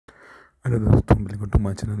Hello दोस्तों, welcome to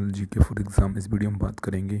my channel GK for exam. इस video में बात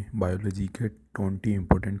करेंगे बायोलॉजी के 20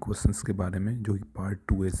 इंपॉर्टेंट क्वेश्चंस के बारे में, जो कि पार्ट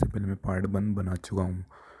 2 है। इससे पहले मैं पार्ट 1 बना चुका हूँ।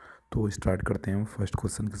 तो स्टार्ट करते हैं फर्स्ट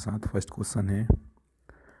क्वेश्चन के साथ। फर्स्ट क्वेश्चन है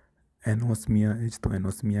एनोस्मिया एज। तो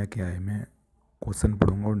एनोस्मिया क्या है, मैं क्वेश्चन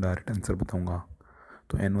पढ़ूंगा और डायरेक्ट आंसर बताऊँगा।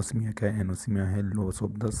 तो एनोस्मिया क्या है? एनोस्मिया है loss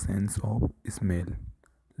of the sense of smell.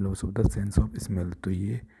 Loss of the sense of smell, तो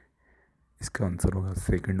ये इसका आंसर होगा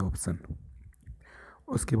सेकेंड ऑप्शन।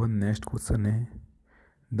 उसके बाद नेक्स्ट क्वेश्चन है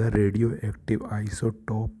the radio active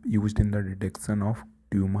isotope used in the detection of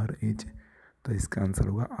tumour is. तो इसका आंसर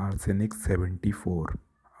होगा आर्सेनिक 74।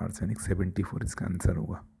 आर्सेनिक 74 इसका आंसर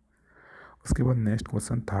होगा। उसके बाद next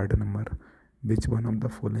question third number, which one of the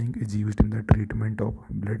following is used in the treatment of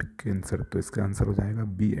blood cancer. तो इसका answer हो जाएगा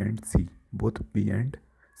B and C, both B and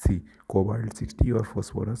C. Cobalt 60 और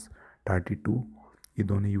फॉस्फोरस 32 ये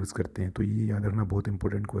दोनों यूज़ करते हैं। तो ये याद रखना बहुत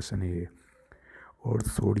इंपॉर्टेंट क्वेश्चन है ये। और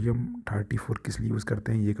सोडियम 34 किस लिए यूज़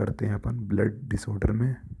करते हैं? ये करते हैं अपन ब्लड डिसऑर्डर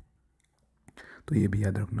में, तो ये भी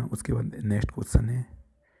याद रखना। उसके बाद नेक्स्ट क्वेश्चन है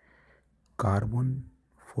कार्बन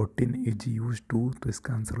 14 इज यूज टू। तो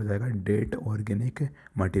इसका आंसर हो जाएगा डेट ऑर्गेनिक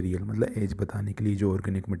मटेरियल, मतलब एज बताने के लिए जो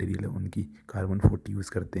ऑर्गेनिक मटेरियल है उनकी कार्बन 40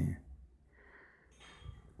 यूज़ करते हैं।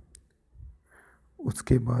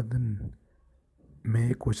 उसके बाद मैं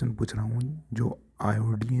एक क्वेश्चन पूछ रहा हूँ, जो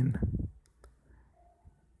आयोडीन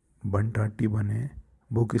 131 है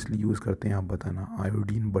वो किस लिए यूज़ करते हैं, आप बताना।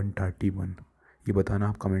 आयोडीन 131 ये बताना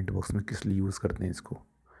आप कमेंट बॉक्स में किस लिए यूज़ करते हैं इसको।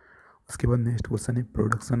 उसके बाद नेक्स्ट क्वेश्चन है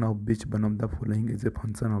production of which one of the following is a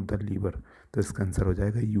function of the liver. तो इसका आंसर हो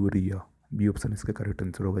जाएगा यूरिया। बी ऑप्शन इसका करेक्ट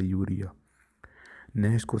आंसर होगा, urea.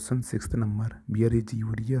 Next question sixth number, wear is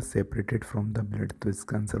urea separated from the blood. तो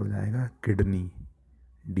इसका answer हो जाएगा किडनी।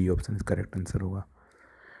 डी ऑप्शन इसका करेक्ट आंसर होगा।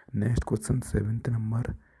 Next question seventh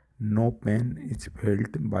number, no pain is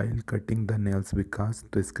felt while cutting the nails because.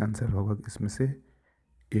 तो इसका answer होगा इसमें से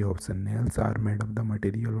A option, nails are made of the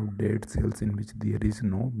material of dead cells in which there is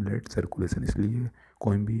no blood circulation. इसलिए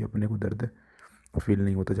कोई भी अपने को दर्द फील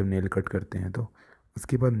नहीं होता जब नेल कट करते हैं तो।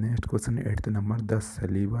 उसके बाद next question eighth number, the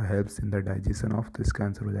सलीवा helps in the digestion of. तो इसका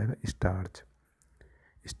आंसर हो जाएगा स्टार्च।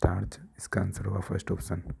 स्टार्च इसका आंसर होगा first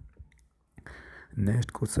option.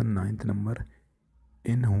 Next question ninth number,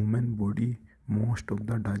 in human body most of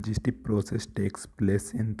the digestive process takes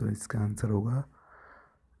place in. तो इसका answer होगा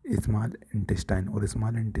small intestine, और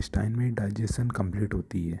स्मॉल इंटेस्टाइन में डाइजेशन कंप्लीट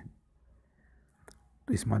होती है।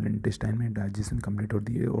 तो स्मॉल इंटेस्टाइन में डाइजेशन कंप्लीट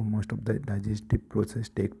होती है और most of the digestive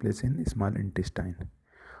process take place in small intestine.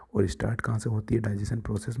 और स्टार्ट कहाँ से होती है डाइजेशन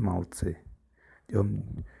प्रोसेस? माउथ से। जब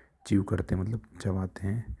हम च्यू करते हैं, मतलब चबाते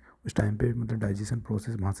हैं, उस टाइम पे मतलब डाइजेशन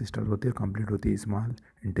प्रोसेस वहाँ से स्टार्ट होती है और कंप्लीट होती है स्मॉल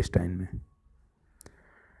इंटेस्टाइन में।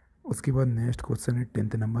 उसके बाद नेक्स्ट क्वेश्चन है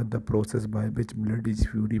tenth number, the process by which blood is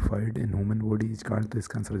purified in human body is called. तो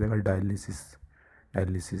इसका आंसर हो जाएगा dialysis.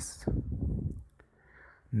 Dialysis.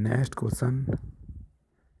 Next question,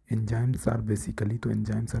 enzymes are basically. तो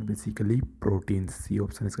enzymes are basically proteins. C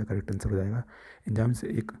option इसका करेक्ट आंसर हो जाएगा। Enzymes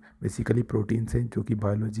एक basically proteins हैं जो कि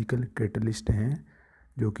बायोलॉजिकल कैटलिस्ट हैं,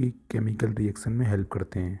 जो कि केमिकल रिएक्शन में हेल्प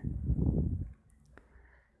करते हैं।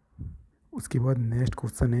 उसके बाद नेक्स्ट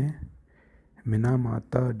क्वेश्चन है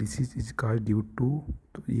मिनामाता disease is cause due to.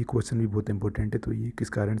 तो ये क्वेश्चन भी बहुत इंपॉर्टेंट है। तो ये किस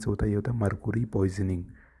कारण से होता है? ये होता है मर्कुरी पॉइजनिंग।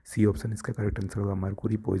 सी ऑप्शन इसका करेक्ट आंसर होगा,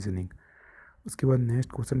 मर्कुरी पॉइजनिंग। उसके बाद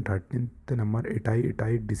next question 13th number,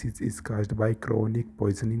 एटाइड disease is caused by chronic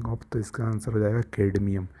poisoning of. तो इसका आंसर हो जाएगा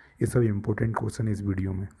कैडमियम। ये सब इंपॉर्टेंट क्वेश्चन है इस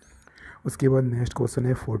वीडियो में। उसके बाद नेक्स्ट क्वेश्चन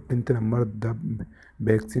है 14th number, the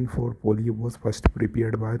vaccine for polio was first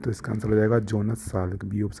prepared by. तो इसका आंसर हो जाएगा जोनस साल्क।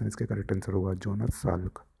 बी ऑप्शन इसका करेक्ट आंसर होगा, जोनस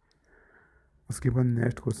साल्क। उसके बाद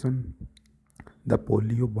next question, the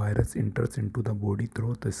polio virus इंटर्स into the body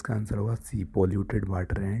through. तो इसका आंसर होगा सी, polluted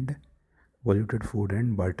water and polluted food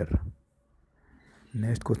and water.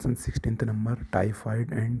 Next question 16th number,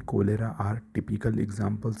 typhoid and cholera are typical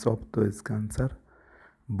examples of. तो इसका answer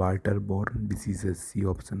water borne diseases. C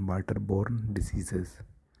option, water borne diseases,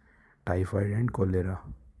 typhoid and cholera.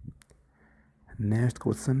 Next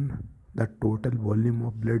question, the total volume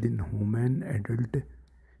of blood in human adult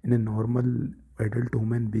in a normal adult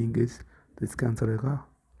human being is. तो इसका answer होगा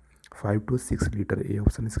 5 to 6 litre. A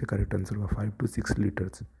option इसका correct answer होगा, 5 to 6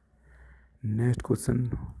 litres. Next question,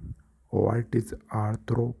 what is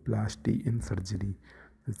arthroplasty in surgery.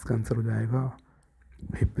 इसका answer हो जाएगा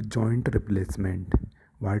hip joint replacement.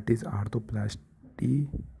 What is arthroplasty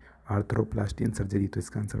in surgery. तो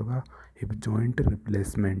इसका आंसर होगा hip joint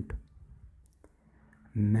replacement.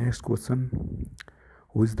 Next question,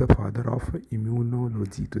 who is the father of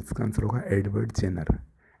immunology. तो इसका answer होगा Edward Jenner.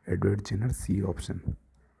 Edward Jenner, C option.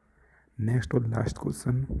 Next और लास्ट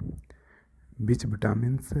क्वेश्चन, विच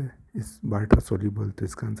विटामिन इस water soluble, तो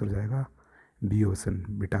इसका आंसर हो जाएगा B option,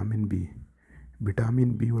 vitamin B.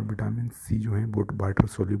 Vitamin B और विटामिन सी जो है वो वाटर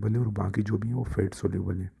सोल्यूबल है और बाकी जो भी है वो फैट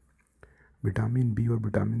सोल्यूबल है। विटामिन बी और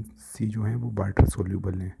विटामिन सी जो है वो वाटर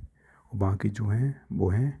सोल्यूबल हैं और बाकी जो हैं वो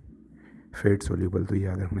हैं फैट सोल्यूबल। तो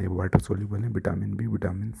याद रखना, ये वाटर सोल्यूबल है विटामिन बी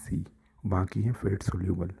विटामिन सी, बाकी हैं फैट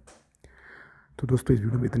सोल्यूबल। तो दोस्तों इस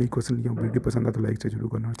वीडियो में इतने ही क्वेश्चन लिया। वीडियो पसंद आया तो लाइक से जरूर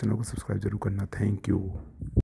करना और चैनल को सब्सक्राइब जरूर करना। Thank you.